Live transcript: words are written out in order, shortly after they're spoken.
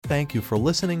Thank you for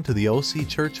listening to the OC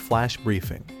Church Flash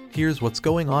Briefing. Here's what's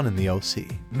going on in the OC.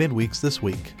 Midweeks this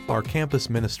week, our campus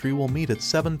ministry will meet at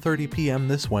 7:30 p.m.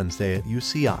 this Wednesday at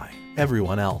UCI.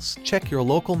 Everyone else, check your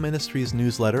local ministry's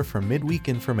newsletter for midweek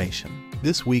information.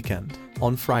 This weekend,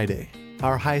 on Friday,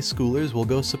 our high schoolers will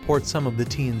go support some of the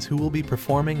teens who will be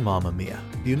performing Mamma Mia.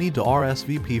 You need to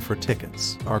RSVP for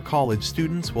tickets. Our college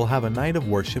students will have a night of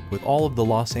worship with all of the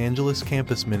Los Angeles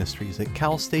campus ministries at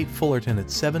Cal State Fullerton at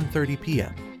 7:30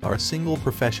 p.m. Our single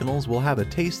professionals will have a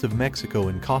taste of Mexico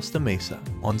in Costa Mesa.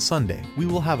 On Sunday, we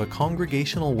will have a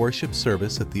congregational worship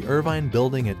service at the Irvine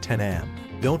Building at 10 a.m.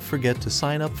 Don't forget to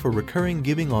sign up for recurring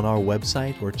giving on our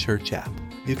website or church app.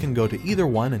 You can go to either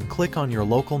one and click on your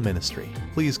local ministry.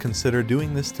 Please consider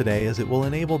doing this today, as it will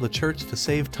enable the church to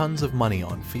save tons of money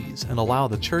on fees and allow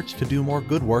the church to do more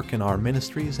good work in our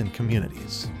ministries and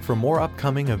communities. For more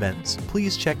upcoming events,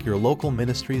 please check your local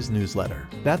ministry's newsletter.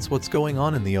 That's what's going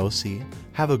on in the OC.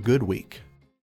 Have a good week.